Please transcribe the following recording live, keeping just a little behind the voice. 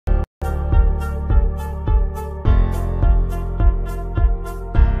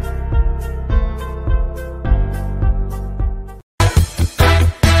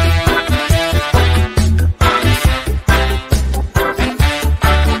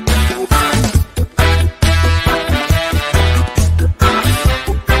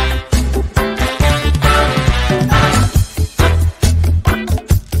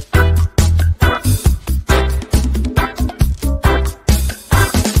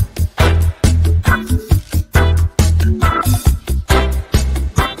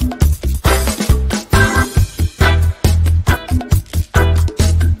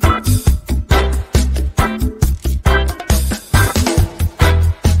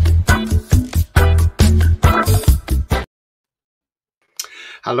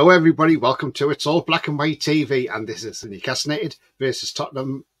Hello everybody, welcome to It's All Black and White TV, and this is the Newcastle United versus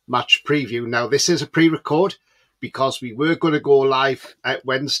Tottenham match preview. Now this is a pre-record because we were going to go live at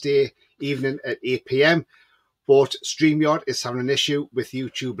Wednesday evening at 8 p.m, but StreamYard is having an issue with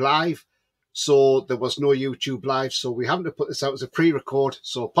YouTube Live, so there was no YouTube Live, so we having to put this out as a pre-record,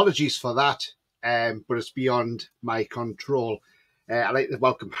 so apologies for that, but it's beyond my control. I'd like to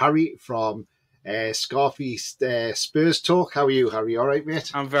welcome Harry from Scarfy Spurs Talk. How are you, Harry? All right,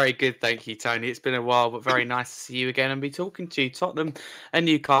 mate? I'm very good, thank you, Tony. It's been a while, but very nice to see you again and be talking to you, Tottenham and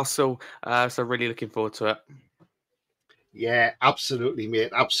Newcastle. So really looking forward to it. Yeah, absolutely,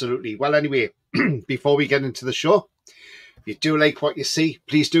 mate. Absolutely. Well, anyway, before we get into the show, if you do like what you see,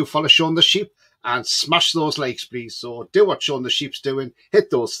 please do follow Sean the Sheep and smash those likes, please. So do what Sean the Sheep's doing.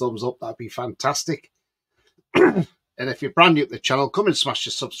 Hit those thumbs up. That'd be fantastic. And if you're brand new to the channel, come and smash the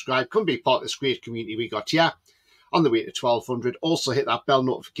subscribe. Come be part of this great community we got here on the way to 1200. Also hit that bell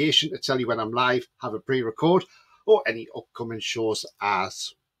notification to tell you when I'm live, have a pre-record, or any upcoming shows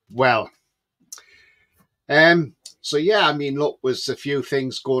as well. So yeah, I mean, look, there's a few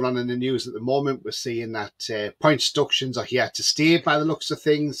things going on in the news at the moment. We're seeing that points deductions are here to stay by the looks of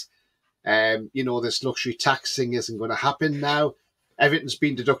things. You know, this luxury tax thing isn't going to happen now. Everything's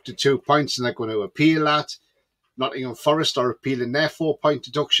been deducted 2 points and they're going to appeal that. Nottingham Forest are appealing their 4-point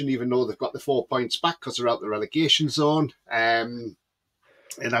deduction, even though they've got the 4 points back because they're out the relegation zone. And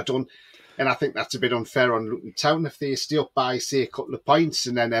I think that's a bit unfair on Luton Town if they stay up by, say, a couple of points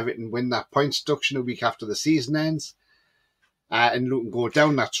and then Everton win that points deduction a week after the season ends. And Luton go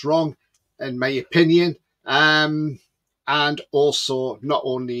down. That's wrong, in my opinion. And also, not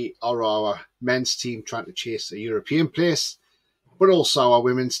only are our men's team trying to chase a European place, but also our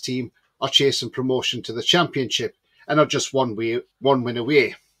women's team are chasing promotion to the Championship and are just one win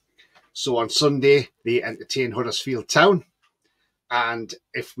away. So on Sunday, they entertain Huddersfield Town. And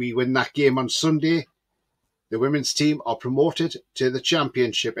if we win that game on Sunday, the women's team are promoted to the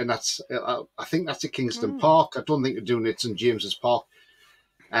Championship. And that's, I think that's at Kingston Park. I don't think they're doing it at St James's Park.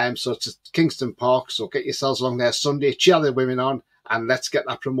 So it's at Kingston Park. So get yourselves along there Sunday, cheer the women on, and let's get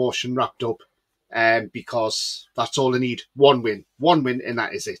that promotion wrapped up. Because that's all they need. One win, and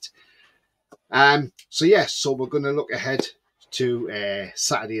that is it. So yes, so we're going to look ahead to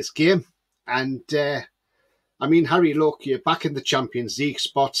Saturday's game. And I mean, Harry, look, you're back in the Champions League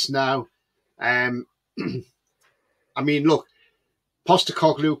spots now. I mean, look,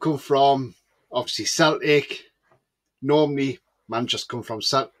 Postecoglou come from, obviously, Celtic. Normally, man just come from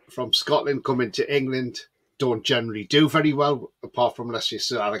Scotland, come into England, don't generally do very well, apart from unless you're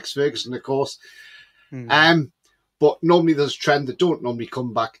Sir Alex Ferguson, of course. But normally there's a trend that don't normally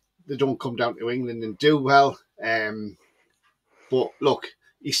come back. They don't come down to England and do well. But look,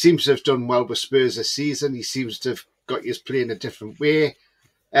 he seems to have done well with Spurs this season. He seems to have got his playing a different way.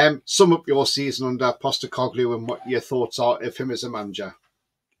 Sum up your season under Postecoglou and what your thoughts are of him as a manager.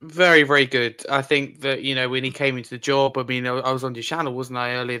 Very, very good. I think that, you know, when he came into the job, I mean, I was on your channel, wasn't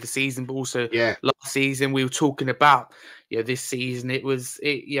I, earlier this season, but also last season, we were talking about, you know, this season,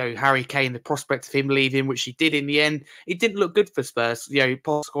 you know, Harry Kane, the prospect of him leaving, which he did in the end. It didn't look good for Spurs, you know,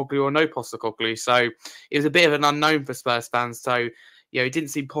 Postecoglou or no Postecoglou. So it was a bit of an unknown for Spurs fans. So, you know, it didn't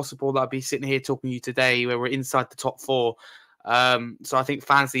seem possible that I'd be sitting here talking to you today where we're inside the top 4. So I think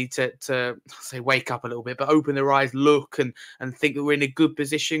fans need to say wake up a little bit, but open their eyes, look and think that we're in a good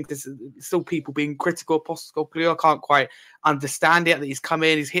position, because still people being critical of Postecoglou. I can't quite understand it, that he's come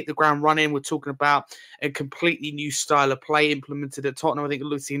in, he's hit the ground running. We're talking about a completely new style of play implemented at Tottenham. I think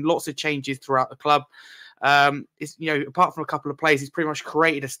we've seen lots of changes throughout the club. It's, you know, apart from a couple of players, he's pretty much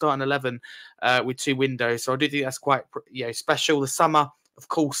created a starting 11 with 2 windows. So I do think that's quite, you know, special. The summer, of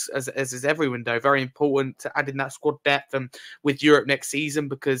course, as is every window, very important to add in that squad depth and with Europe next season,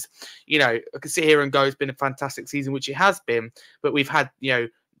 because, you know, I can sit here and go, it's been a fantastic season, which it has been, but we've had, you know,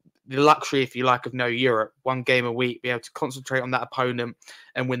 the luxury, if you like, of no Europe, 1 game a week, be able to concentrate on that opponent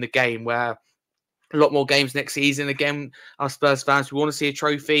and win the game, where a lot more games next season. Again, our Spurs fans, we want to see a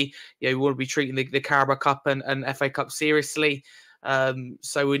trophy. You know, we want to be treating the Carabao Cup and FA Cup seriously.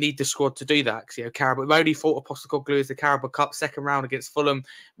 So we need the squad to do that. You know, Carabao, we only fought a Postecoglou as the Carabao Cup second round against Fulham.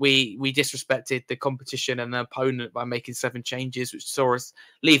 We disrespected the competition and the opponent by making 7 changes, which saw us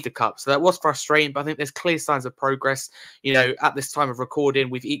leave the cup. So that was frustrating, but I think there's clear signs of progress. You know, at this time of recording,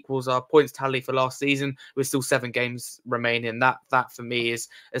 we've equals our points tally for last season. We're still 7 games remaining. That for me is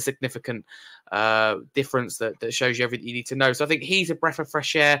a significant difference that shows you everything you need to know. So I think he's a breath of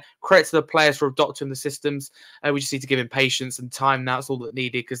fresh air. Credit to the players for adopting the systems. We just need to give him patience and time. Now it's all that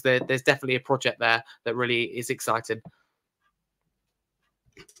needed, because there's definitely a project there that really is exciting.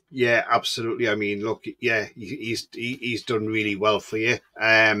 Yeah, absolutely. I mean, look, yeah, he's done really well for you.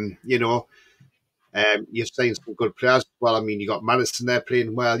 You've seen some good players. Well, I mean, you got Madison there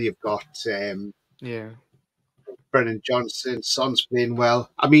playing well. You've got Yeah. Brennan Johnson, Son's playing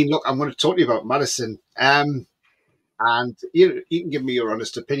well. I mean, look, I'm going to talk to you about Madison. And you can give me your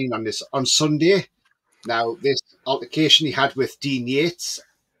honest opinion on this. On Sunday, now, this altercation he had with Dean Yates,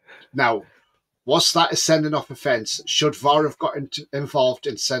 now, was that a sending off offence? Should VAR have got involved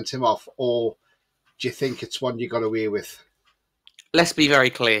and sent him off? Or do you think it's one you got away with? Let's be very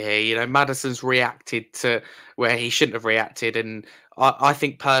clear here. You know, Madison's reacted to where he shouldn't have reacted, and I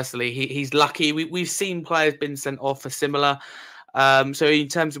think personally he's lucky. We've seen players been sent off for similar. So in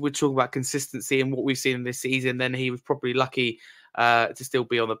terms of we're talking about consistency and what we've seen in this season, then he was probably lucky to still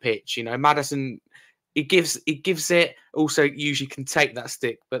be on the pitch. You know, Madison, it gives it. Also, usually can take that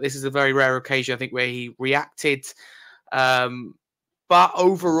stick, but this is a very rare occasion I think where he reacted. But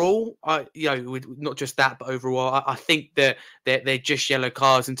overall, not just that, but overall, I think that they're just yellow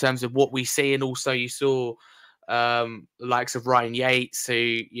cards in terms of what we see. And also you saw the likes of Ryan Yates,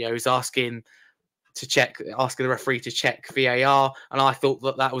 who, is asking the referee to check VAR. And I thought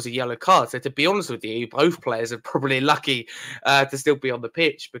that was a yellow card. So to be honest with you, both players are probably lucky to still be on the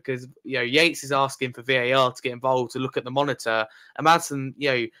pitch, because, Yates is asking for VAR to get involved, to look at the monitor. And Madsen,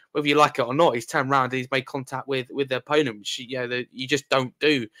 whether you like it or not, he's turned around and he's made contact with the opponent, which, you just don't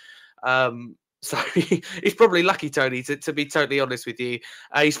do. So he's probably lucky, Tony, to be totally honest with you.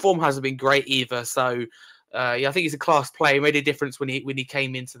 His form hasn't been great either. So I think he's a class player. He made a difference when he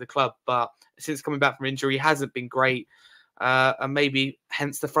came into the club, but since coming back from injury, he hasn't been great, and maybe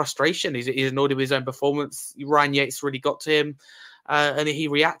hence the frustration. He's annoyed with his own performance. Ryan Yates really got to him, and he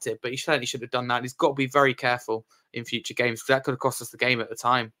reacted, but he certainly should have done that. And he's got to be very careful in future games, because that could have cost us the game at the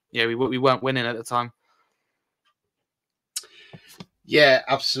time. We weren't winning at the time. Yeah,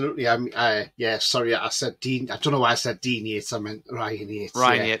 absolutely. Sorry, I said Dean. I don't know why I said Dean Yates. I meant Ryan Yates.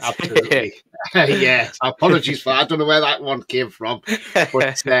 Ryan Yates. Absolutely. Yeah, apologies for that. I don't know where that one came from.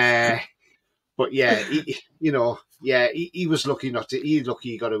 But yeah, he was lucky not to. He's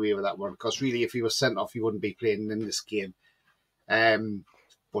lucky he got away with that one, because really, if he was sent off, he wouldn't be playing in this game.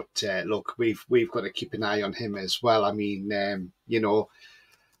 But look, we've got to keep an eye on him as well. I mean,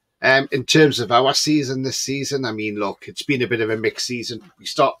 in terms of our season this season, I mean, look, it's been a bit of a mixed season.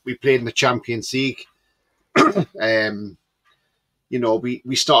 We played in the Champions League. We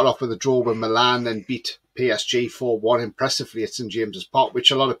started off with a draw with Milan and beat PSG 4-1 impressively at St James's Park,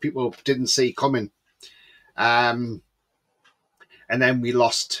 which a lot of people didn't see coming. And then we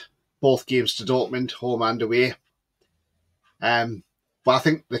lost both games to Dortmund, home and away. But I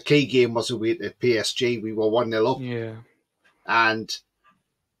think the key game was away to PSG. We were 1-0 up. Yeah. And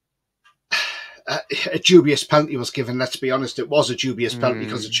a dubious penalty was given. Let's be honest, it was a dubious penalty,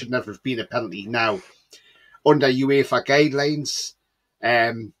 because it should never have been a penalty. Now, under UEFA guidelines,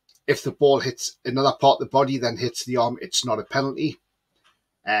 if the ball hits another part of the body, then hits the arm, it's not a penalty.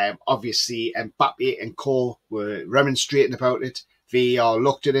 Obviously, Mbappe and co were remonstrating about it. VAR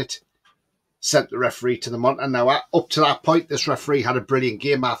looked at it, sent the referee to the monitor. Now, up to that point, this referee had a brilliant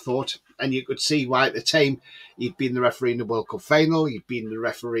game, I thought, and you could see why at the time. He'd been the referee in the World Cup final, he'd been the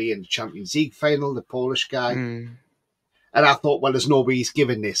referee in the Champions League final, the Polish guy. And I thought, well, there's no way he's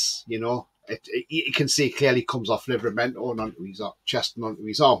given this, you can see clearly comes off ligamento and onto his chest and onto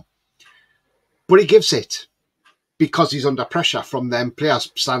his arm. But he gives it, because he's under pressure from them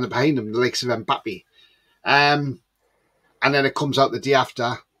players standing behind him, the likes of Mbappe. And then it comes out the day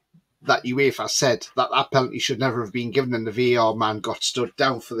after that UEFA said that penalty should never have been given, and the VAR man got stood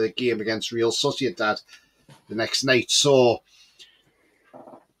down for the game against Real Sociedad the next night. So,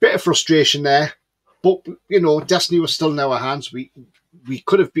 bit of frustration there. But, destiny was still in our hands. We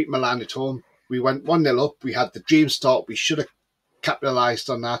could have beat Milan at home. We went 1-0 up. We had the dream start. We should have capitalised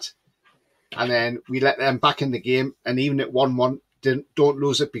on that. And then we let them back in the game. And even at 1-1, don't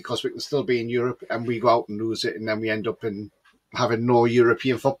lose it, because we can still be in Europe, and we go out and lose it. And then we end up in having no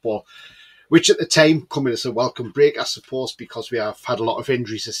European football, which at the time coming as a welcome break, I suppose, because we have had a lot of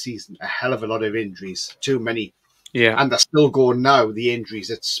injuries this season, a hell of a lot of injuries, too many. Yeah. And they're still going now, the injuries.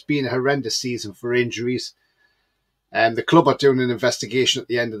 It's been a horrendous season for injuries. The club are doing an investigation at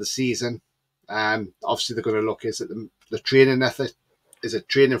the end of the season. Obviously, they're going to look, is it the training ethic? Is it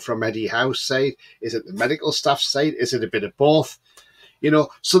training from Eddie Howe's side? Is it the medical staff side? Is it a bit of both?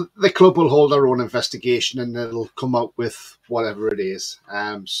 So the club will hold their own investigation, and it'll come out with whatever it is.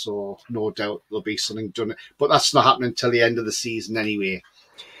 So no doubt there'll be something done. But that's not happening until the end of the season anyway.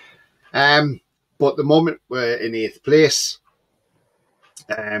 But the moment we're in 8th place,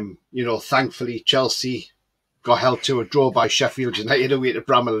 thankfully Chelsea got held to a draw by Sheffield United away to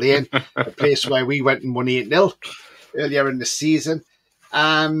Bramall Lane, a place where we went and won 8-0 earlier in the season.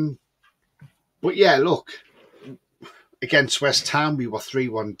 But yeah, look, against West Ham, we were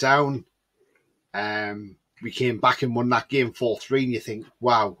 3-1 down. We came back and won that game 4-3, and you think,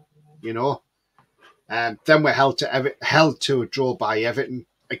 wow, you know. Then we're held to a draw by Everton.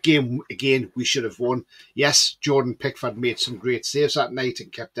 Again, we should have won. Yes, Jordan Pickford made some great saves that night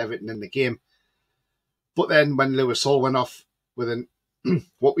and kept Everton in the game. But then when Lewis Hall went off with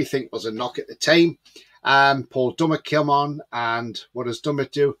what we think was a knock at the time, Paul Dummett came on, and what does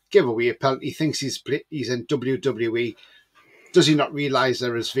Dummett do? Give away a penalty. He thinks he's in WWE. Does he not realise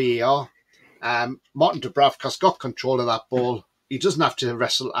there is VAR? Martin Dubravka's got control of that ball. He doesn't have to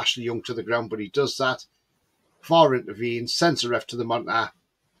wrestle Ashley Young to the ground, but he does that. VAR intervenes, sends a ref to the monitor,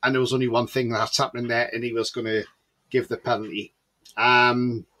 and there was only one thing that's happening there, and he was going to give the penalty.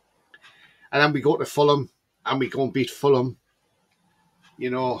 And then we go to Fulham, and we go and beat Fulham.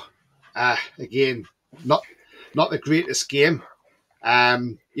 You know, again, not the greatest game.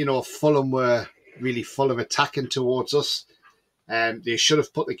 You know, Fulham were really full of attacking towards us. They should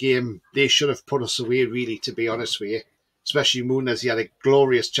have put us away, really, to be honest with you. Especially Muniz, he had a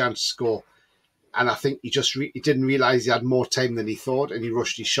glorious chance to score. And I think he didn't realise he had more time than he thought, and he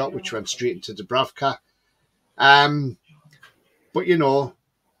rushed his shot, which went straight into Dubravka. But, you know,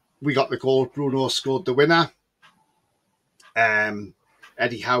 we got the goal. Bruno scored the winner.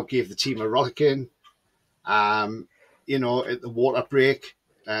 Eddie Howe gave the team a rollicking. You know, at the water break,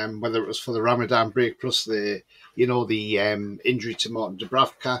 whether it was for the Ramadan break plus the injury to Martin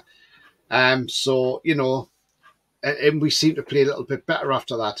Dubravka. So, you know, and we seem to play a little bit better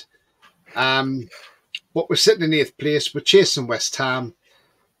after that. But we're sitting in 8th place. We're chasing West Ham.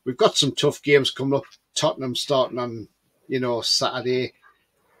 We've got some tough games coming up. Tottenham starting on, you know, Saturday.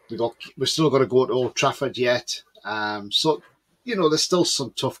 We're still got to go to Old Trafford yet. So, you know, there's still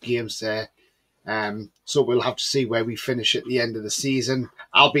some tough games there. So we'll have to see where we finish at the end of the season.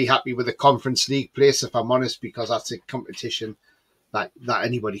 I'll be happy with the Conference League place, if I'm honest, because that's a competition that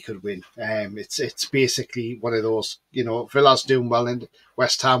anybody could win. It's basically one of those, you know, Villa's doing well and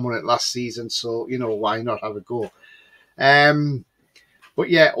West Ham won it last season, so, you know, why not have a go? But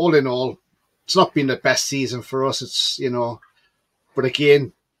yeah, all in all, it's not been the best season for us. It's, you know, but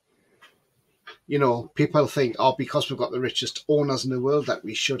again, you know, people think, oh, because we've got the richest owners in the world that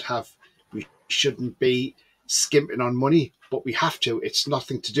we shouldn't be skimping on money, but we have to. It's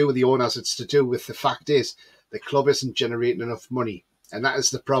nothing to do with the owners. It's to do with the fact is the club isn't generating enough money, and that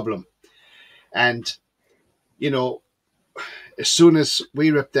is the problem. And, you know, as soon as we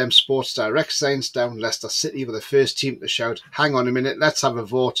rip them Sports Direct signs down, Leicester City were the first team to shout, hang on a minute, let's have a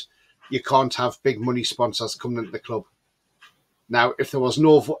vote. You can't have big money sponsors coming into the club. Now, if there was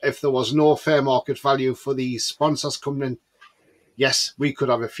no fair market value for these sponsors coming in, yes, we could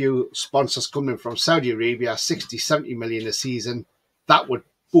have a few sponsors coming in from Saudi Arabia, 60, 70 million a season. That would,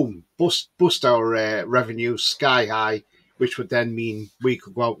 boom, boost our revenue sky high, which would then mean we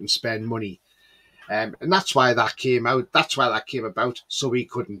could go out and spend money. And that's why that came out. That's why that came about. So we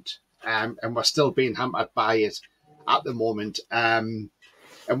couldn't. And we're still being hampered by it at the moment. And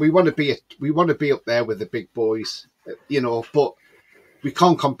we want to be up there with the big boys, you know, but we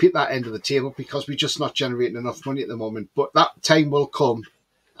can't compete that end of the table because we're just not generating enough money at the moment. But that time will come,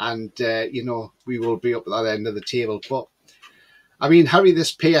 and you know, we will be up at that end of the table. But I mean, Harry,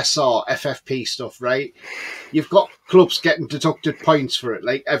 this PSR, FFP stuff, right? You've got clubs getting deducted points for it,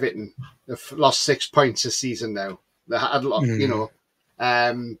 like Everton. They've lost 6 points this season now. They had a lot, you know.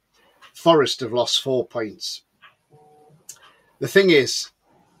 Forest have lost 4 points. The thing is,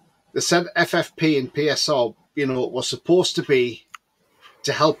 they said FFP and PSR, you know, was supposed to be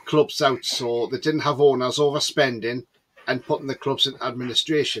to help clubs out so they didn't have owners overspending and putting the clubs in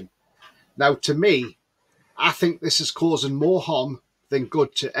administration. Now, to me, I think this is causing more harm than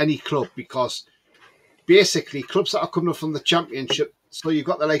good to any club, because basically clubs that are coming up from the Championship, so you've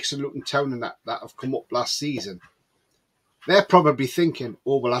got the likes of Luton Town and that have come up last season, they're probably thinking,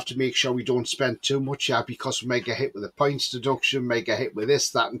 oh, we'll have to make sure we don't spend too much here because we may get hit with a points deduction, may get hit with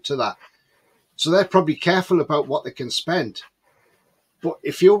this, that and to that. So they're probably careful about what they can spend. But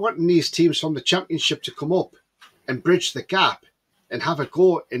if you're wanting these teams from the Championship to come up and bridge the gap and have a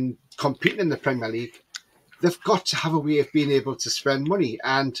go in competing in the Premier League, they've got to have a way of being able to spend money.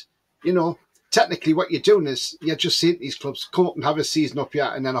 And, you know, technically what you're doing is you're just saying to these clubs, come up and have a season up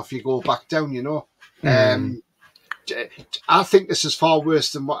here and then off you go back down, you know. I think this is far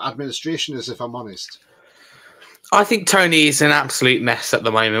worse than what administration is, if I'm honest. I think Tony is an absolute mess at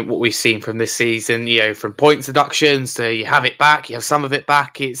the moment, what we've seen from this season, you know, from points deductions to you have it back, you have some of it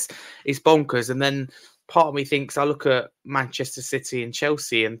back, it's bonkers. And then part of me thinks I look at Manchester City and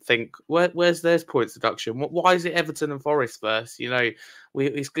Chelsea and think, where's their points deduction? Why is it Everton and Forest first? You know,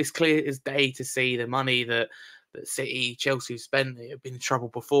 it's clear as day to see the money that City, Chelsea have spent. They've been in trouble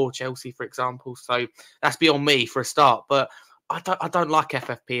before, Chelsea, for example. So that's beyond me for a start. But I don't like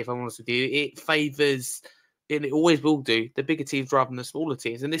FFP, if I'm honest with you. It favours, and it always will do, the bigger teams rather than the smaller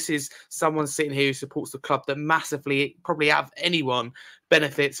teams. And this is someone sitting here who supports the club that massively, probably out of anyone,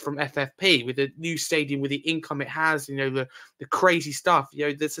 benefits from FFP with the new stadium, with the income it has, you know, the crazy stuff. You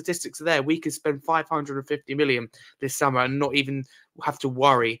know, the statistics are there. We could spend 550 million this summer and not even have to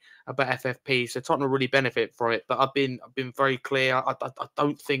worry about FFP. So Tottenham really benefit from it. But I've been very clear. I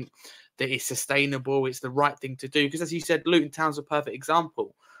don't think that it's sustainable. It's the right thing to do because, as you said, Luton Town's a perfect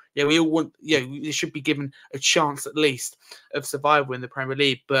example. Yeah, we all want, they should be given a chance at least of survival in the Premier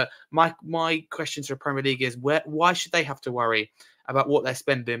League. But my question to the Premier League is, why should they have to worry about what they're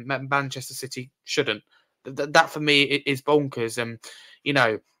spending? Manchester City shouldn't. That for me is bonkers. And, you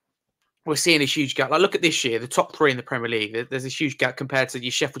know, we're seeing a huge gap. Like, look at this year, the top three in the Premier League. There's a huge gap compared to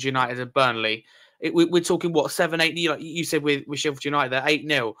your Sheffield United and Burnley. We're talking, what, 7-8? Like you said with Sheffield United, they're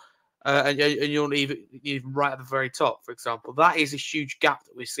 8-0. And you're not even right at the very top, for example. That is a huge gap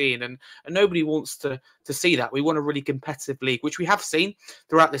that we're seeing, and nobody wants to see that. We want a really competitive league, which we have seen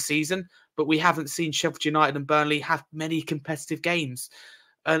throughout the season, but we haven't seen Sheffield United and Burnley have many competitive games,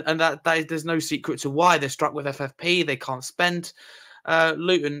 and that there's no secret to why they're struck with FFP. They can't spend.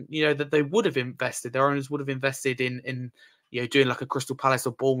 Luton, you know, that they would have invested. Their owners would have invested in doing like a Crystal Palace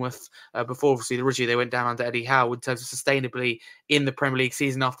or Bournemouth before. Obviously, originally they went down under Eddie Howe in terms of sustainably in the Premier League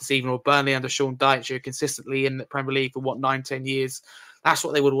season after season, or Burnley under Sean Dyche, consistently in the Premier League for 9-10 years. That's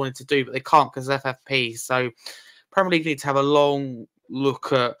what they would have wanted to do, but they can't because of FFP. So Premier League needs to have a long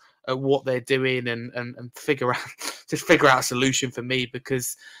look at what they're doing and figure out a solution for me,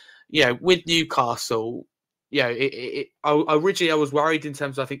 because with Newcastle, originally I was worried in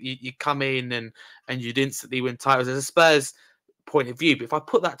terms of, I think you come in and you'd instantly win titles as a Spurs point of view. But if I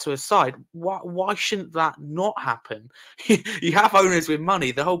put that to a side, why shouldn't that not happen? You have owners with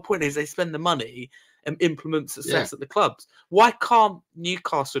money. The whole point is they spend the money and implement success at the clubs. Why can't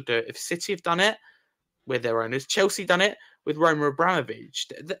Newcastle do it? If City have done it with their owners, Chelsea done it with Roman Abramovich,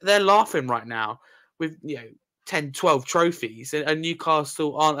 they're laughing right now with 10, 12 trophies, and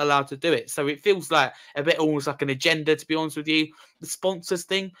Newcastle aren't allowed to do it. So it feels like a bit almost like an agenda, to be honest with you. The sponsors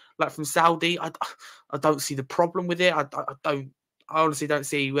thing, like from Saudi, I don't see the problem with it. I honestly don't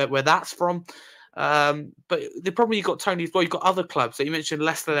see where that's from. But the problem, you've got Tony as well, you've got other clubs. So you mentioned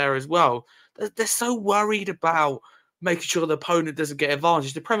Leicester there as well. They're so worried about making sure the opponent doesn't get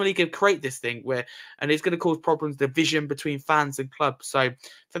advantage. The Premier League can create this thing and it's going to cause problems, division between fans and clubs. So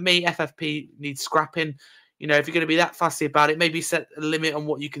for me, FFP needs scrapping. If you're going to be that fussy about it, maybe set a limit on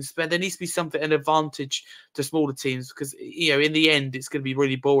what you can spend. There needs to be an advantage to smaller teams, because, in the end, it's going to be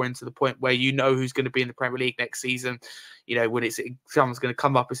really boring to the point where who's going to be in the Premier League next season. When someone's going to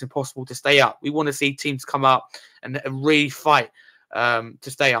come up, it's impossible to stay up. We want to see teams come up and really fight to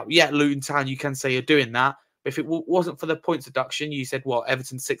stay up. Yeah, Luton Town, you can say you're doing that. But if it wasn't for the points deduction, you said,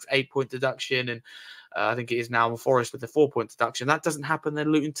 Everton 6-8 point deduction, and I think it is now Forest with the 4 point deduction. That doesn't happen,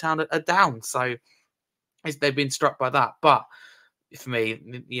 then Luton Town are down. So they've been struck by that. But for me,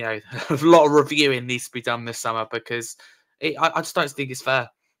 a lot of reviewing needs to be done this summer, because I just don't think it's fair.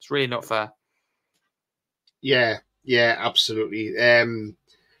 It's really not fair. Yeah, absolutely. The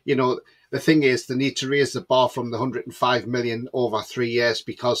thing is, they need to raise the bar from the 105 million over 3 years,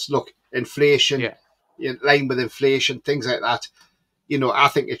 because, look, inflation, in line with inflation, things like that, I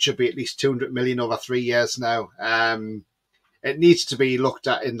think it should be at least 200 million over 3 years now. It needs to be looked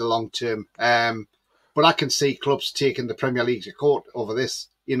at in the long term. But I can see clubs taking the Premier League to court over this.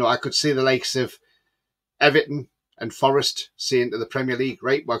 I could see the likes of Everton and Forest saying to the Premier League,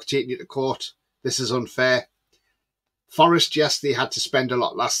 right, we're taking you to court. This is unfair. Forest, yes, they had to spend a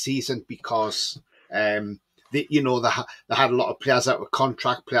lot last season because they had a lot of players that were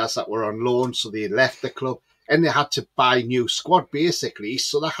contract, players that were on loan, so they left the club, and they had to buy new squad basically,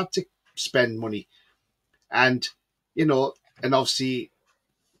 so they had to spend money. And and obviously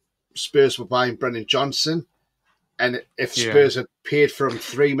Spurs were buying Brennan Johnson, and if Spurs had paid for him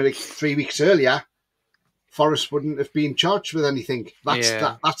 3 weeks earlier, Forest wouldn't have been charged with anything. That's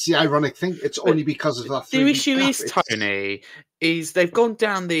the ironic thing. It's only because of that. The issue is, Tony, is they've gone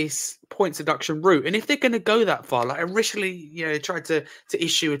down this points deduction route, and if they're going to go that far, like originally, tried to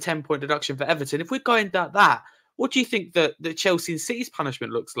issue a 10-point deduction for Everton. If we're going down that, what do you think that Chelsea and City's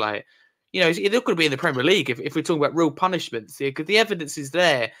punishment looks like? They're not going to be in the Premier League if we're talking about real punishments here, because the evidence is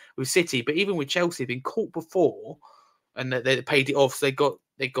there with City, but even with Chelsea, they've been caught before and they paid it off. So they got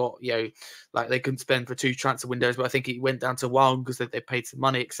like they couldn't spend for 2 transfer windows, but I think it went down to 1 because they paid some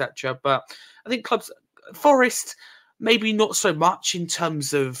money, etc. But I think clubs, Forest, maybe not so much in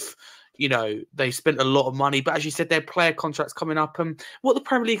terms of they spent a lot of money, but as you said, their player contracts coming up. And what the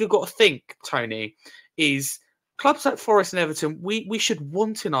Premier League have got to think, Tony, is clubs like Forest and Everton, we should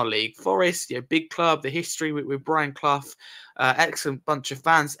want in our league. Forest, big club, the history with Brian Clough, excellent bunch of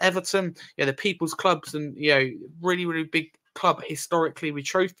fans. Everton, the people's clubs, and really, really big club historically with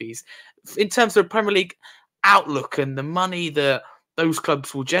trophies. In terms of Premier League outlook and the money that those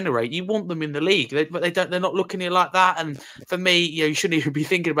clubs will generate, you want them in the league, but they're not looking at it like that. And for me, you shouldn't even be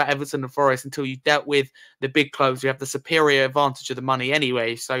thinking about Everton and Forest until you dealt with the big clubs. You have the superior advantage of the money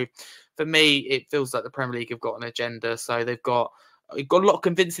anyway. So for me, it feels like the Premier League have got an agenda. So they've got a lot of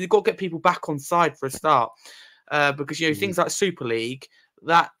convincing. They've got to get people back on side for a start, because things like Super League,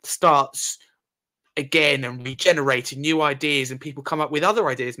 that starts again and regenerating new ideas, and people come up with other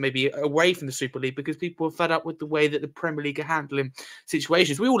ideas maybe away from the Super League because people are fed up with the way that the Premier League are handling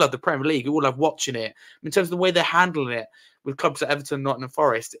situations. We all love the Premier League, we all love watching it. In terms of the way they're handling it with clubs like Everton, Nottingham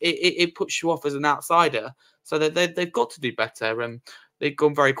Forest, it puts you off as an outsider. So they've got to do better, and they've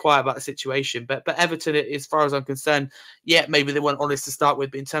gone very quiet about the situation. But Everton, as far as I'm concerned, maybe they weren't honest to start with,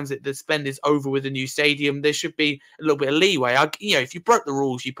 but in terms of the spend is over with the new stadium, there should be a little bit of leeway. If you broke the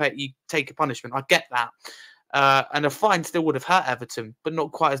rules, you take a punishment. I get that. And a fine still would have hurt Everton, but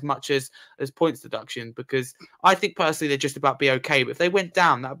not quite as much as points deduction, because I think personally they're just about be okay. But if they went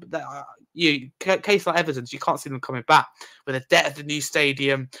down, case like Everton's, you can't see them coming back with the debt of the new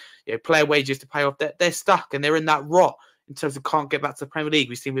stadium, player wages to pay off. They're stuck and they're in that rot in terms of can't get back to the Premier League.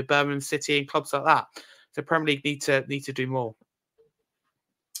 We've seen with Birmingham City and clubs like that. So Premier League need to do more.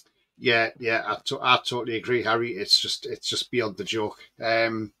 Yeah, I totally agree, Harry. It's just beyond the joke.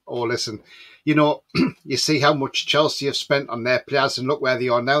 Listen, you see how much Chelsea have spent on their players, and look where they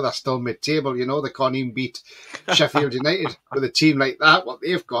are now. They're still mid-table. They can't even beat Sheffield United with a team like that. What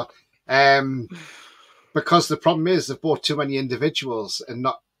they've got, because the problem is they've bought too many individuals and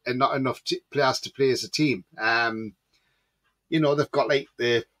not enough players to play as a team. They've got like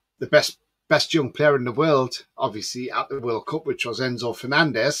the best young player in the world, obviously at the World Cup, which was Enzo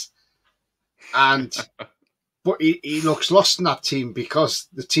Fernandez. But he looks lost in that team because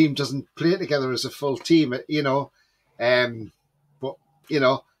the team doesn't play together as a full team, But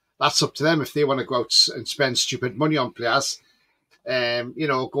that's up to them if they want to go out and spend stupid money on players.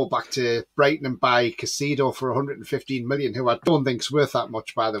 Go back to Brighton and buy Caicedo for 115 million, who I don't think's worth that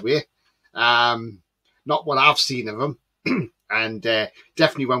much, by the way. Not what I've seen of him. And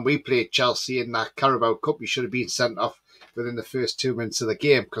definitely when we played Chelsea in that Carabao Cup, he should have been sent off within the first 2 minutes of the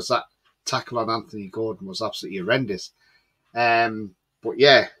game because that tackle on Anthony Gordon was absolutely horrendous. But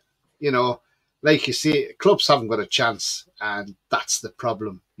yeah, like you say, clubs haven't got a chance, and that's the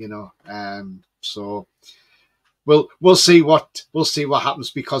problem. So we'll see what happens,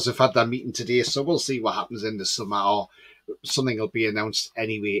 because they've had their meeting today. So we'll see what happens in the summer, or something will be announced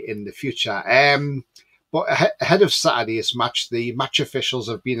anyway in the future. But ahead of Saturday's match, the match officials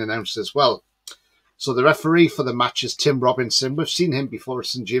have been announced as well. So the referee for the match is Tim Robinson. We've seen him before at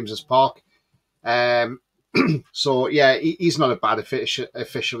St James's Park. So, yeah, he's not a bad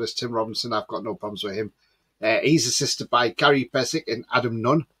official as Tim Robinson. I've got no problems with him. He's assisted by Gary Beswick and Adam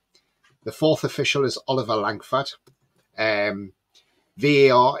Nunn. The fourth official is Oliver Langford.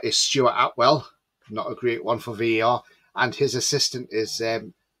 VAR is Stuart Atwell. Not a great one for VAR. And his assistant is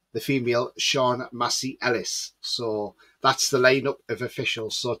the female Sean Massey Ellis. So that's the lineup of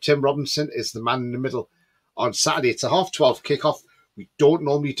officials. So Tim Robinson is the man in the middle on Saturday. It's a 12:30 kickoff. We don't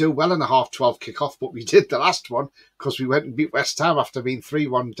normally do well in a 12:30 kickoff, but we did the last one because we went and beat West Ham after being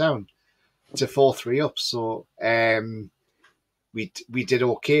 3-1 down to 4-3 up. So we did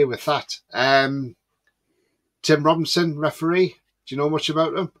okay with that. Tim Robinson, referee. Do you know much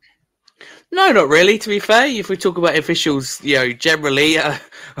about him? No, not really. To be fair, if we talk about officials, generally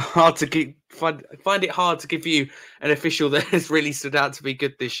hard to find it hard to give you an official that has really stood out to be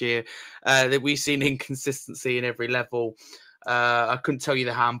good this year. That we've seen inconsistency in every level. I couldn't tell you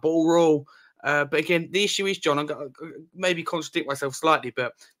the handball rule, but again, the issue is, John, I'm going to maybe contradict myself slightly,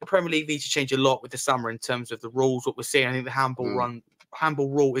 but the Premier League needs to change a lot with the summer in terms of the rules. What we're seeing, I think the handball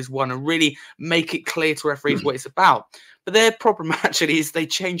rule is one, and really make it clear to referees what it's about. But their problem actually is they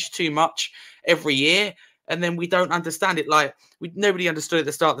change too much every year, and then we don't understand it. Like nobody understood at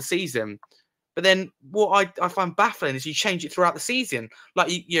the start of the season. But then what I find baffling is you change it throughout the season.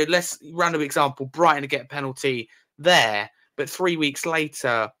 Like let's random example: Brighton to get a penalty there, but 3 weeks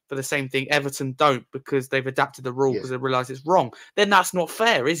later for the same thing, Everton don't because they've adapted the rule because they realise it's wrong. Then that's not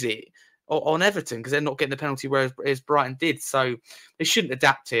fair, is it? on Everton because they're not getting the penalty whereas Brighton did. So they shouldn't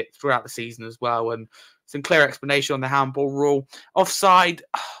adapt it throughout the season as well. And some clear explanation on the handball rule. Offside,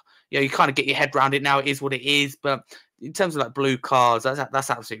 you kind of get your head around it now. It is what it is. But in terms of like blue cards, that's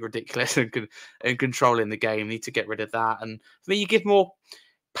absolutely ridiculous and controlling the game. Need to get rid of that. And for me, you give more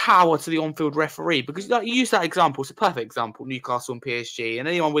power to the on-field referee because like, you use that example. It's a perfect example, Newcastle and PSG, and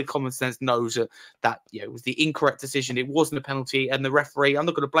anyone with common sense knows that it was the incorrect decision. It wasn't a penalty, and the referee, I'm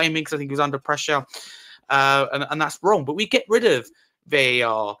not going to blame him because I think he was under pressure, and that's wrong. But we get rid of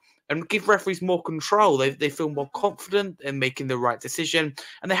VAR and give referees more control. They feel more confident in making the right decision,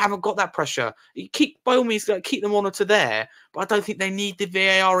 and they haven't got that pressure. You by all means, keep the monitor there, but I don't think they need the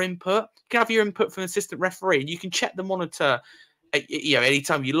VAR input. You can have your input from an assistant referee, and you can check the monitor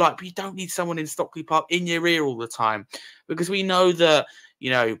anytime you like, but you don't need someone in Stockley Park in your ear all the time, because we know that,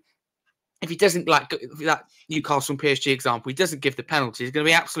 if he doesn't, like that Newcastle and PSG example, he doesn't give the penalty, there's going to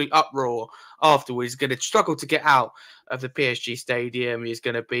be absolute uproar afterwards. He's going to struggle to get out of the PSG stadium. He's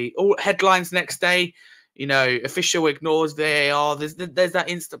going to be all headlines next day. Official ignores VAR. There's that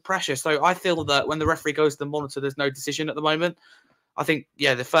instant pressure. So I feel that when the referee goes to the monitor, there's no decision at the moment. I think,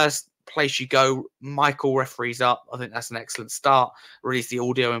 the first place you go, Michael referees up. I think that's an excellent start. Release the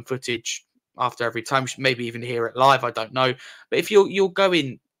audio and footage after every time. Maybe even hear it live. I don't know. But if you're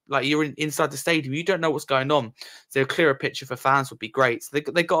going, like you're inside the stadium, you don't know what's going on. So a clearer picture for fans would be great. So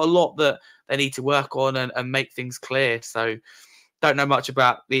they got a lot that they need to work on and make things clear. So don't know much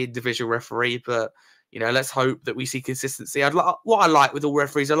about the individual referee, but let's hope that we see consistency. What I like with all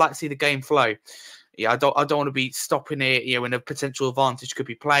referees, I like to see the game flow. I don't want to be stopping it, when a potential advantage could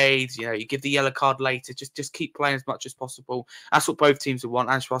be played. You give the yellow card later. Just keep playing as much as possible. That's what both teams would want.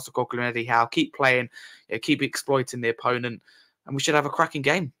 Ange Postecoglou and Eddie Howe. Keep playing, keep exploiting the opponent, and we should have a cracking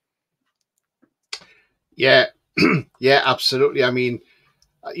game. Yeah, yeah, absolutely. I mean,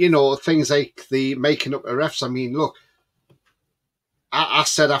 things like the making up of refs. I mean, look, I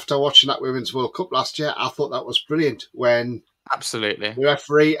said after watching that Women's World Cup last year, I thought that was brilliant when absolutely the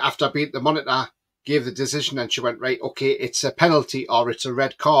referee, after being the monitor, gave the decision and she went, right, okay, it's a penalty or it's a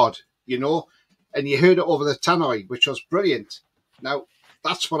red card, and you heard it over the tannoy, which was brilliant. Now,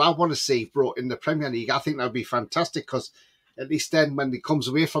 that's what I want to see brought in the Premier League. I think that would be fantastic because at least then when he comes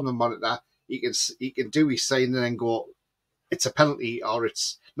away from the monitor, he can do his sign and then go, it's a penalty or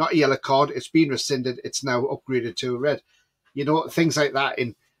it's not a yellow card, it's been rescinded, it's now upgraded to a red. Things like that.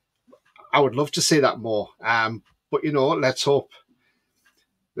 And I would love to see that more. But let's hope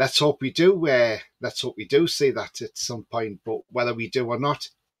we do. Let's hope we do see that at some point. But whether we do or not,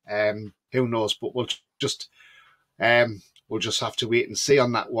 who knows? But we'll just have to wait and see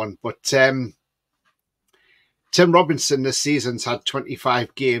on that one. But Tim Robinson this season's had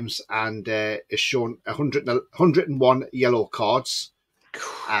 25 games and has shown 101 yellow cards.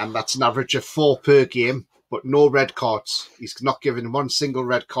 That's an average of 4 per game, but no red cards. He's not given one single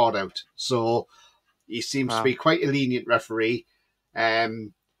red card out. So he seems to be quite a lenient referee. I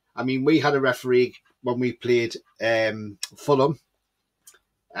mean, we had a referee when we played Fulham,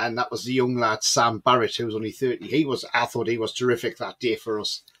 and that was the young lad, Sam Barrett, who was only 30. I thought he was terrific that day for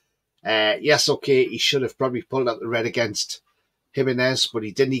us. Yes, okay, he should have probably pulled out the red against Jimenez, but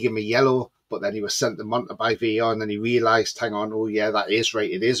he didn't. He gave him a yellow, but then he was sent the monitor by VAR, and then he realised, hang on, oh yeah, that is right,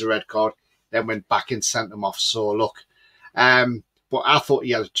 it is a red card. Then went back and sent him off. So look, but I thought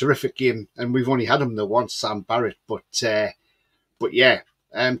he had a terrific game, and we've only had him the once, Sam Barrett. But yeah,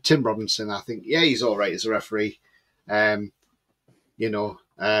 Tim Robinson, I think, yeah, he's all right as a referee. Last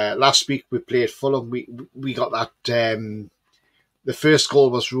week we played Fulham. We got that. The first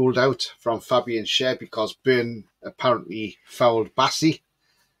goal was ruled out from Fabian Schär because Byrne apparently fouled Bassi.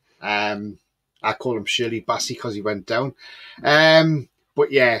 I call him Shirley Bassi because he went down.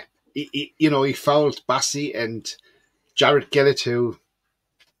 But yeah, he fouled Bassi, and Jared Gillett, who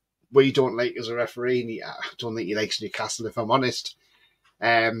we don't like as a referee, and I don't think he likes Newcastle, if I'm honest,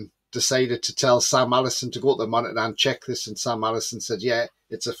 decided to tell Sam Allison to go to the monitor and check this, and Sam Allison said, yeah,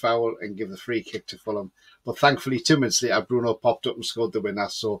 it's a foul, and give the free kick to Fulham. But thankfully, 2 minutes later, Bruno popped up and scored the winner,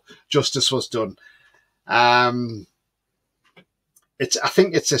 so justice was done. I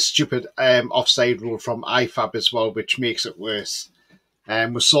think it's a stupid offside rule from IFAB as well, which makes it worse.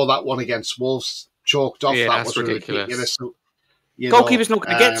 We saw that one against Wolves chalked off. Yeah, that was ridiculous. Goalkeeper's not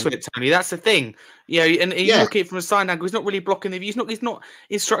going to get to it, Tony. That's the thing. And you look at it from a side angle. He's not really blocking the view. He's not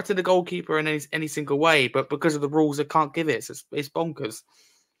instructing the goalkeeper in any single way. But because of the rules, they can't give it. So it's bonkers.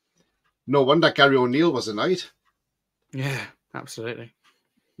 No wonder Gary O'Neill was annoyed. Yeah, absolutely.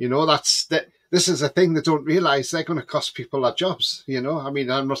 This is a thing they don't realise. They're going to cost people their jobs. I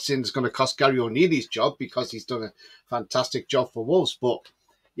mean, I'm not saying it's going to cost Gary O'Neill his job because he's done a fantastic job for Wolves, but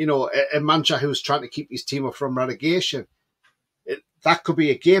a manager who's trying to keep his team up from relegation, that could be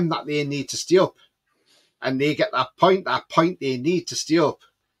a game that they need to stay up. And they get that point they need to stay up.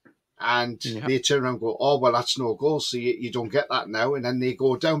 And they turn around and go, oh, well, that's no goal, so you don't get that now. And then they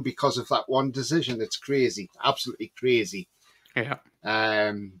go down because of that one decision. It's crazy, absolutely crazy. Yeah.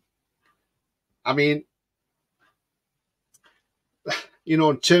 I mean,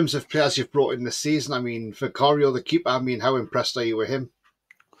 in terms of players you've brought in this season, I mean, Vicario, the keeper, I mean, how impressed are you with him?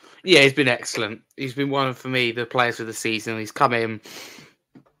 Yeah, he's been excellent. He's been one of, for me, the players of the season. He's come in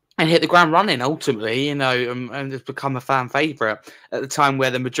and hit the ground running, ultimately, and has become a fan favourite at the time where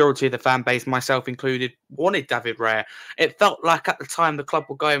the majority of the fan base, myself included, wanted David Raya. It felt like at the time the club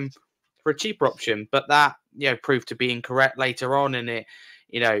were going for a cheaper option, but that proved to be incorrect later on, and it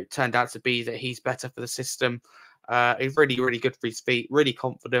turned out to be that he's better for the system. He's really, really good for his feet, really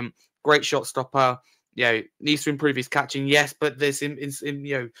confident, great shot stopper. Needs to improve his catching, yes, but there's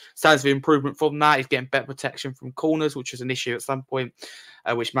signs of improvement from that. He's getting better protection from corners, which was an issue at some point,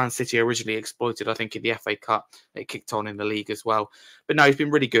 which Man City originally exploited, I think, in the FA Cup. It kicked on in the league as well. But no, he's been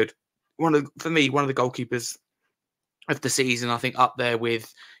really good. For me, one of the goalkeepers of the season, I think, up there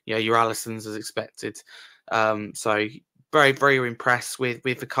with your Alissons as expected. So very, very impressed with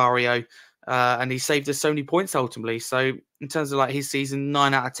Vicario. And he saved us so many points ultimately. So in terms of like his season,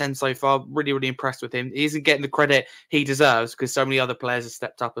 9 out of 10 so far, really, really impressed with him. He isn't getting the credit he deserves because so many other players have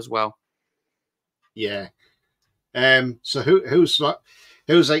stepped up as well. Yeah. So who's like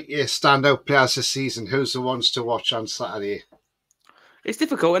your standout players this season? Who's the ones to watch on Saturday? It's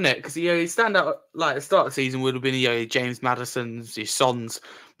difficult, isn't it? Because standout like the start of the season would have been James Maddison's, your Son's,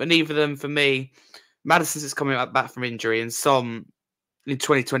 but neither of them for me. Maddison's is coming back from injury, and Son in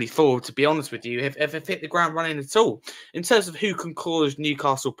 2024, to be honest with you, have hit the ground running at all. In terms of who can cause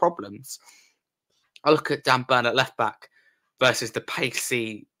Newcastle problems, I look at Dan Burn at left back versus the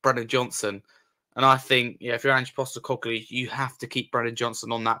pacey Brennan Johnson. And I think, if you're Ange Postecoglou, you have to keep Brennan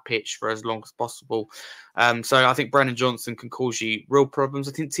Johnson on that pitch for as long as possible. So I think Brennan Johnson can cause you real problems.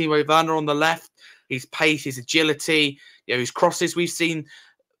 I think Timo Werner on the left, his pace, his agility, his crosses. We've seen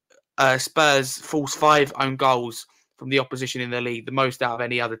Spurs force 5 own goals from the opposition in the league, the most out of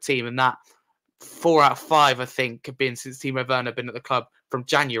any other team. And that 4 out of 5, I think, have been since Timo Werner been at the club from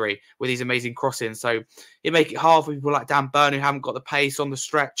January with these amazing crossings. So it make it hard for people like Dan Burn who haven't got the pace on the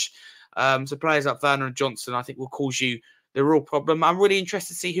stretch. So players like Werner and Johnson, I think, will cause you the real problem. I'm really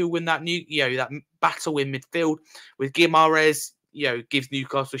interested to see who win that that battle in midfield with Guimaraes. Gives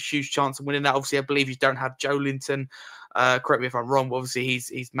Newcastle a huge chance of winning that. Obviously, I believe you don't have Joe Linton. Correct me if I'm wrong, but obviously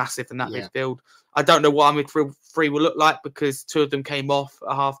he's massive in that midfield. I don't know what our midfield three will look like because 2 of them came off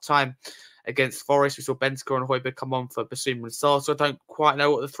at half time against Forest. We saw Bentancur and Højbjerg come on for Basuma and Sarr, so I don't quite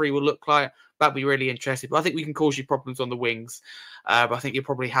know what the 3 will look like. That'd be really interesting. But I think we can cause you problems on the wings. But I think you'll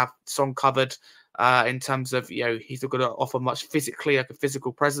probably have Son covered in terms of, he's not going to offer much physically, like a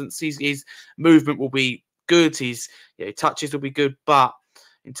physical presence. His movement will be good. His touches will be good. But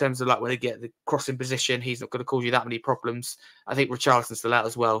in terms of like when they get the crossing position, he's not going to cause you that many problems. I think Richarlison's still out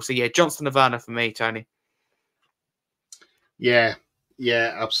as well. So Johnson and Werner for me, Tony. Yeah,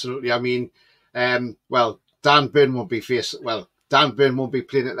 absolutely. I mean, Dan Burn won't be Dan Burn won't be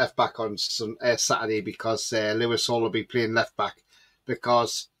playing at left back on Saturday because Lewis Hall will be playing left back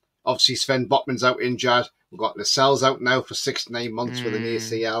because obviously Sven Botman's out injured. We've got Lascelles out now for 6 to 9 months with an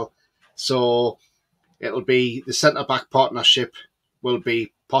ACL. So it'll be the centre-back partnership will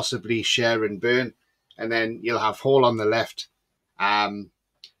be possibly Schär and Burn, and then you'll have Hall on the left.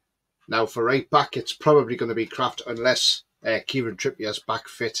 Now for right back, it's probably going to be Kraft unless Kieran Trippier's back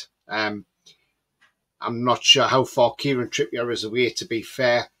fit. I'm not sure how far Kieran Trippier is away, to be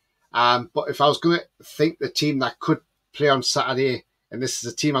fair. But if I was going to think the team that could play on Saturday, and this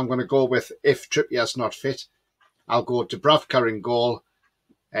is a team I'm going to go with if Trippier's not fit, I'll go Dubravka in goal,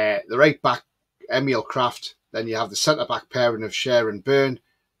 the right back, Emil Kraft. Then you have the centre-back pairing of Schär and Burn,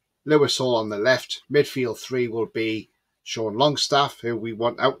 Lewis Hall on the left. Midfield 3 will be Sean Longstaff, who we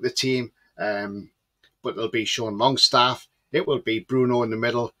want out of the team, but it'll be Sean Longstaff. It will be Bruno in the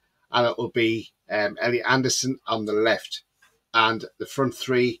middle, and it will be Elliot Anderson on the left. And the front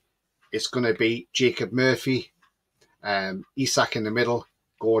 3 is going to be Jacob Murphy, Isak in the middle,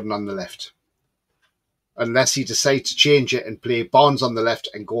 Gordon on the left. Unless he decides to change it and play Barnes on the left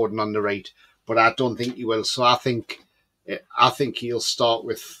and Gordon on the right. But I don't think he will. So I think he'll start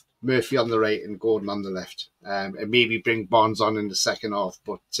with Murphy on the right and Gordon on the left, and maybe bring Barnes on in the second half.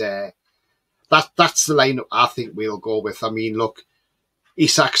 But that's the lineup I think we'll go with. I mean, look,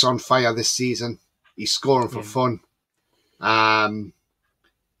 Isak's on fire this season. He's scoring for fun.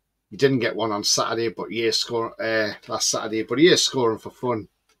 He didn't get one on Saturday, but he is scoring last Saturday. But he is scoring for fun.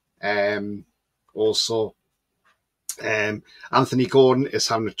 Also, Anthony Gordon is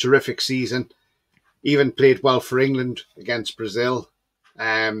having a terrific season. Even played well for England against Brazil.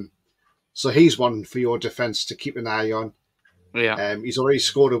 So he's one for your defence to keep an eye on. Yeah. He's already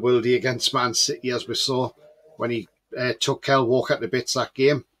scored a worldie against Man City, as we saw when he took Kyle Walker to bits that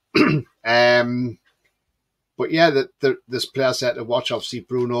game. But yeah, there's players there to watch. Obviously,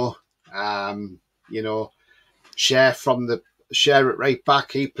 Bruno. Share at right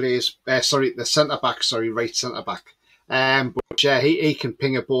back. He plays. The centre back. Right centre back. But yeah, he can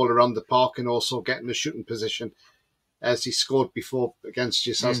ping a ball around the park and also get in the shooting position, as he scored before against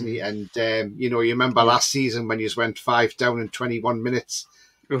us, hasn't he? And you remember last season when you went 5 down in 21 minutes.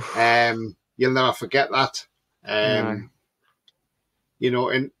 You'll never forget that. No.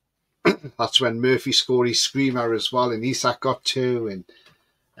 And that's when Murphy scored his screamer as well, and Isak got 2,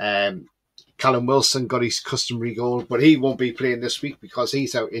 and Callum Wilson got his customary goal, but he won't be playing this week because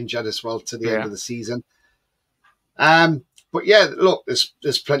he's out injured as well to the end of the season. But yeah, look,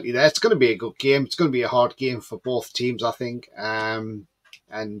 there's plenty there. It's going to be a good game. It's going to be a hard game for both teams, I think.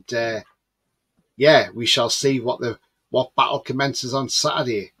 We shall see what battle commences on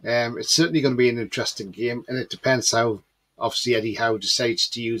Saturday. It's certainly going to be an interesting game, and it depends how, obviously, Eddie Howe decides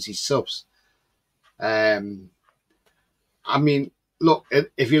to use his subs. Look,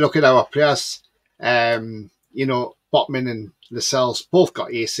 if you look at our players, Botman and Lascelles both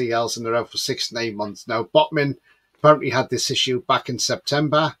got ACLs and they're out for 6 to 9 months now. Botman apparently had this issue back in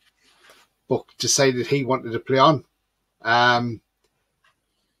September, but decided he wanted to play on.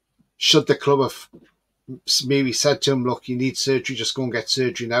 Should the club have maybe said to him, look, you need surgery, just go and get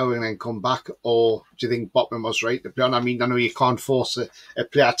surgery now and then come back? Or do you think Botman was right to play on? I know you can't force a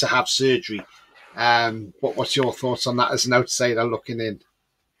player to have surgery. But what's your thoughts on that as an outsider looking in?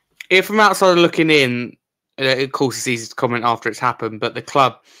 If I'm outside looking in, of course it's easy to comment after it's happened, but the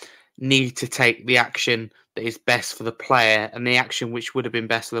club need to take the action that is best for the player, and the action which would have been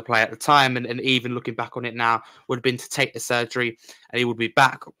best for the player at the time, and even looking back on it now, would have been to take the surgery, and he would be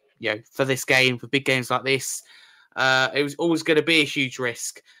back, for this game, for big games like this. It was always going to be a huge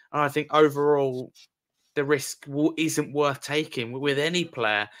risk, and I think overall the risk isn't worth taking with any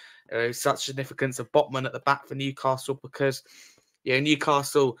player. Such significance of Botman at the back for Newcastle, because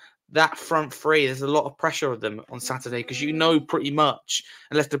Newcastle, that front three, there's a lot of pressure on them on Saturday, because pretty much,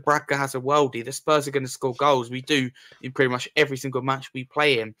 unless the Braga has a worldie, the Spurs are going to score goals. We do in pretty much every single match we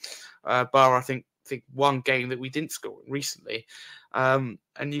play in, bar I think one game that we didn't score recently. And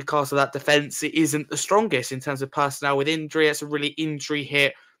Newcastle, that defence, it isn't the strongest in terms of personnel with injury. It's a really injury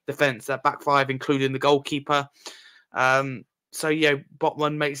hit defence, that back five, including the goalkeeper. So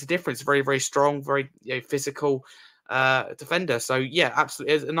Botman makes a difference. Very, very strong, very physical defender. So yeah,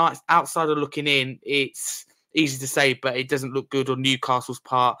 absolutely. As a nice outsider looking in, it's easy to say, but it doesn't look good on Newcastle's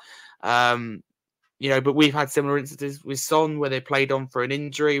part. But we've had similar instances with Son where they played on for an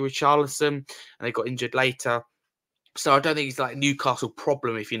injury with Charlison and they got injured later. So I don't think it's like a Newcastle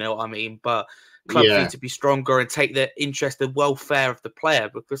problem, if you know what I mean. But clubs need to be stronger and take the interest and welfare of the player,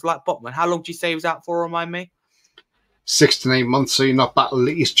 because like Botman, how long do you say he was out for? Remind me. 6 to 9 months, so you're not back at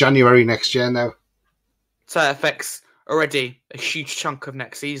least January next year now. So it affects already a huge chunk of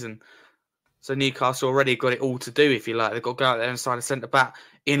next season. So Newcastle already got it all to do, if you like. They've got to go out there and sign a centre-back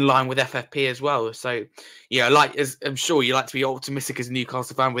in line with FFP as well. So, as I'm sure you like to be optimistic as a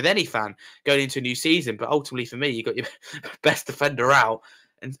Newcastle fan with any fan going into a new season. But ultimately for me, you got your best defender out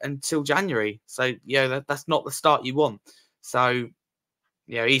until January. So, that's not the start you want. So,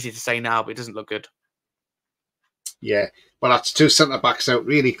 easy to say now, but it doesn't look good. Yeah, well, that's 2 centre-backs out,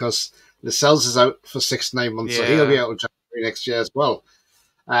 really, because Lascelles is out for 6 to 9 months, so he'll be out of January next year as well,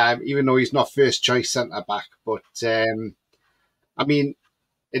 even though he's not first-choice centre-back. But,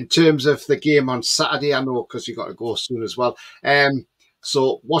 in terms of the game on Saturday, I know because you've got to go soon as well.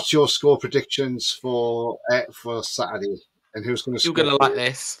 So what's your score predictions for Saturday, and who's going to score? You're going to like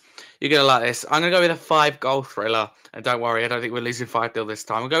this. You're going to like this. I'm going to go with a 5-goal thriller, and don't worry, I don't think we're losing 5-0 this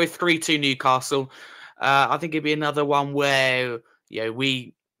time. We'll go with 3-2 Newcastle. I think it'd be another one where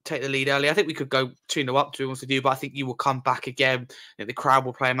we take the lead early. I think we could go 2-0 up to wants to do, but I think you will come back again. The crowd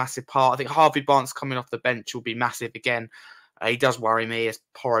will play a massive part. I think Harvey Barnes coming off the bench will be massive again. He does worry me as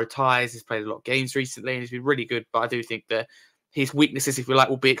Porro ties. He's played a lot of games recently and he's been really good, but I do think that his weaknesses, if you like,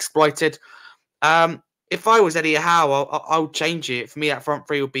 will be exploited. If I was Eddie Howe, I would change it. For me, that front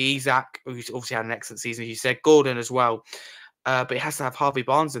three would be Isak, who's obviously had an excellent season, as you said, Gordon as well. But it has to have Harvey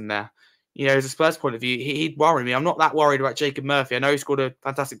Barnes in there. As a Spurs point of view, he'd worry me. I'm not that worried about Jacob Murphy. I know he scored a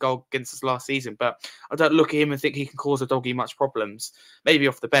fantastic goal against us last season, but I don't look at him and think he can cause a doggy much problems. Maybe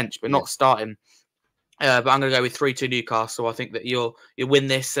off the bench, but not starting. But I'm going to go with 3-2 Newcastle. I think that you'll win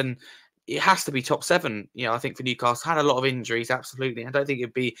this, and it has to be top 7. I think for Newcastle, had a lot of injuries, absolutely. I don't think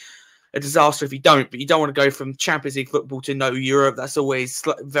it'd be a disaster if you don't, but you don't want to go from Champions League football to no Europe. That's always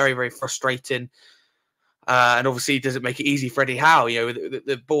very, very frustrating. And obviously, it doesn't make it easy for Eddie Howe.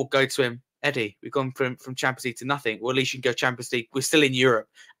 The ball go to him. Eddie, we've gone from Champions League to nothing. Well, at least you can go Champions League. We're still in Europe,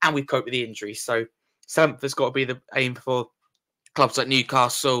 and we've coped with the injuries. So 7th has got to be the aim for clubs like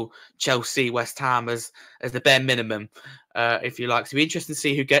Newcastle, Chelsea, West Ham as the bare minimum, if you like. So it'll be interesting to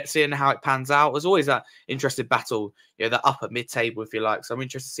see who gets in and how it pans out. There's always that interesting battle, that upper mid-table, if you like. So I'm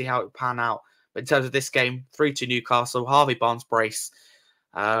interested to see how it pan out. But in terms of this game, 3-2 Newcastle, Harvey Barnes brace,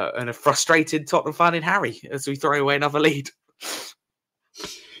 and a frustrated Tottenham fan in Harry as we throw away another lead.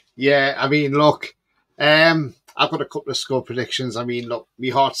 Yeah, I mean, look, I've got a couple of score predictions. I mean, look, my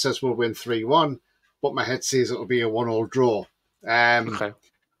heart says we'll win 3-1, but my head says it'll be a 1-1 draw. Okay.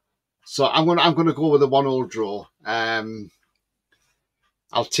 So I'm gonna go with a 1-1 draw. I'll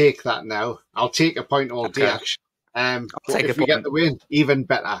take that now. I'll take a point all day, actually. But if we get the win, even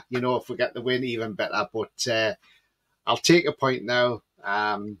better. If we get the win, even better. But I'll take a point now.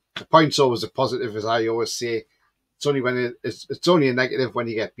 The point's always a positive, as I always say. It's only it's only a negative when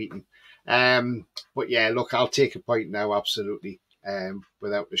you get beaten. But yeah, look, I'll take a point now, absolutely,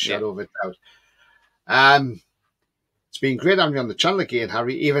 without a shadow of a doubt. It's been great having you on the channel again,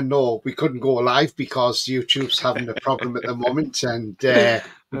 Harry, even though we couldn't go live because YouTube's having a problem at the moment, and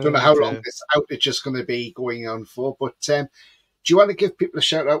we don't know how long this outage is going to be going on for. But do you want to give people a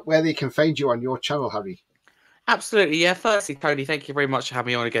shout out where they can find you on your channel, Harry? Absolutely, yeah. Firstly, Tony, thank you very much for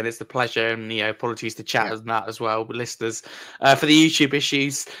having me on again. It's a pleasure, and apologies to chatters and that as well, but listeners. For the YouTube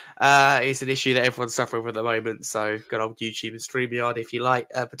issues, it's an issue that everyone's suffering with at the moment. So good old YouTube and StreamYard, if you like,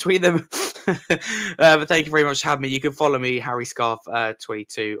 between them. But thank you very much for having me. You can follow me, Harry Scarf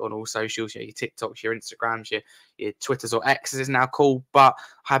 22, on all socials. Your TikToks, your Instagrams, your Twitters or X is now called. But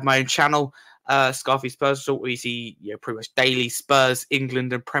I have my own channel. Scarfy Spurs Talk, where you see pretty much daily Spurs,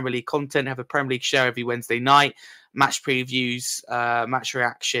 England and Premier League content. Have a Premier League show every Wednesday night, match previews, match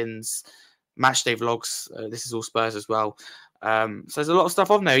reactions, match day vlogs. This is all Spurs as well. So there's a lot of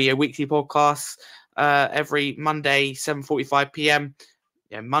stuff on there. Weekly podcasts every Monday, 7:45 p.m.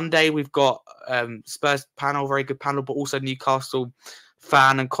 Monday we've got Spurs panel, very good panel, but also Newcastle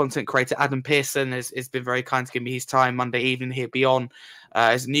fan and content creator Adam Pearson has been very kind to give me his time Monday evening. He'll be on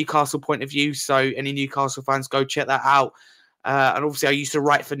as a Newcastle point of view, so any Newcastle fans, go check that out. And obviously I used to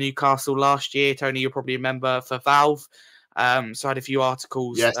write for Newcastle last year, Tony, you'll probably remember, for Valve. So I had a few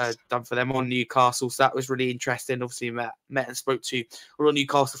articles done for them on Newcastle, so that was really interesting. Obviously met and spoke to a lot of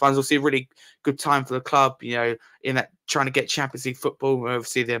Newcastle fans. Obviously a really good time for the club, in that trying to get Champions League football.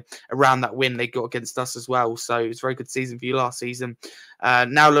 Obviously around that win they got against us as well, so it was a very good season for you last season.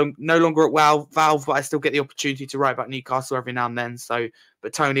 Now no longer at Valve, but I still get the opportunity to write about Newcastle every now and then. So,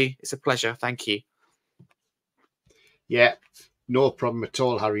 but Tony, it's a pleasure. Thank you. Yeah, no problem at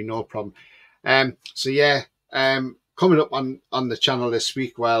all, Harry. No problem. Coming up on the channel this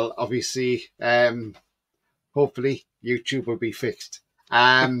week, well, obviously, hopefully YouTube will be fixed.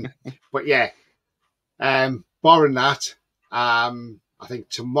 But yeah, barring that, I think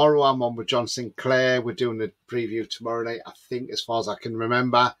tomorrow I'm on with John Sinclair. We're doing a preview tomorrow night, I think, as far as I can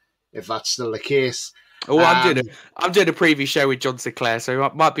remember, if that's still the case. Oh, I'm doing a preview show with John Sinclair, so we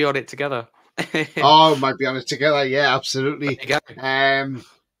might be on it together. Might be on it together. Yeah, absolutely.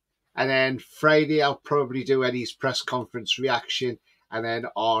 And then Friday, I'll probably do Eddie's press conference reaction. And then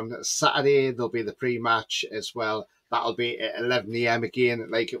on Saturday, there'll be the pre-match as well. That'll be at 11 a.m. again,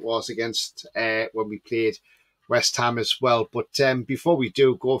 like it was against when we played West Ham as well. But before we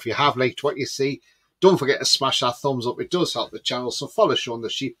do go, if you have liked what you see, don't forget to smash that thumbs up. It does help the channel. So follow Sean the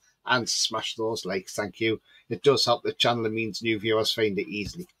Sheep and smash those likes. Thank you. It does help the channel. It means new viewers find it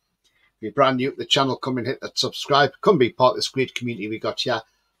easily. If you're brand new to the channel, come and hit that subscribe. Come be part of this great community we got here.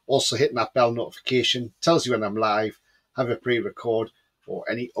 Also hitting that bell notification tells you when I'm live, have a pre-record or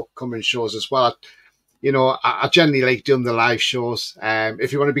any upcoming shows as well. I generally like doing the live shows.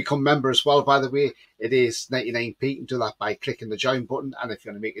 If you want to become a member as well, by the way, it is 99p. You can do that by clicking the join button. And if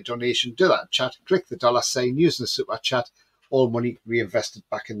you want to make a donation, do that in chat. Click the $sign using the super chat. All money reinvested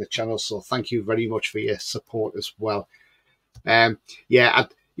back in the channel. So thank you very much for your support as well.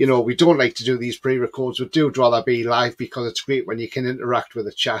 We don't like to do these pre-records. We do rather be live because it's great when you can interact with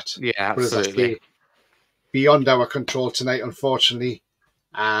the chat. Yeah, absolutely. Beyond our control tonight, unfortunately.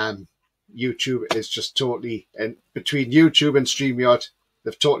 YouTube is just totally, and between YouTube and StreamYard,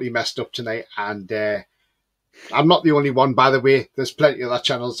 they've totally messed up tonight, and I'm not the only one, by the way. There's plenty of other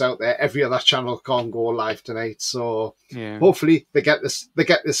channels out there. Every other channel can't go live tonight, so hopefully they get this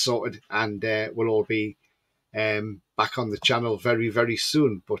sorted, and we'll all be back on the channel very, very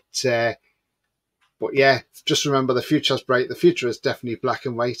soon. But yeah, just remember the future's bright. The future is definitely black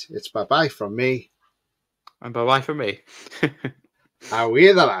and white. It's bye-bye from me. And bye-bye from me. How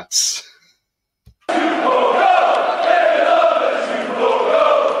are the lads?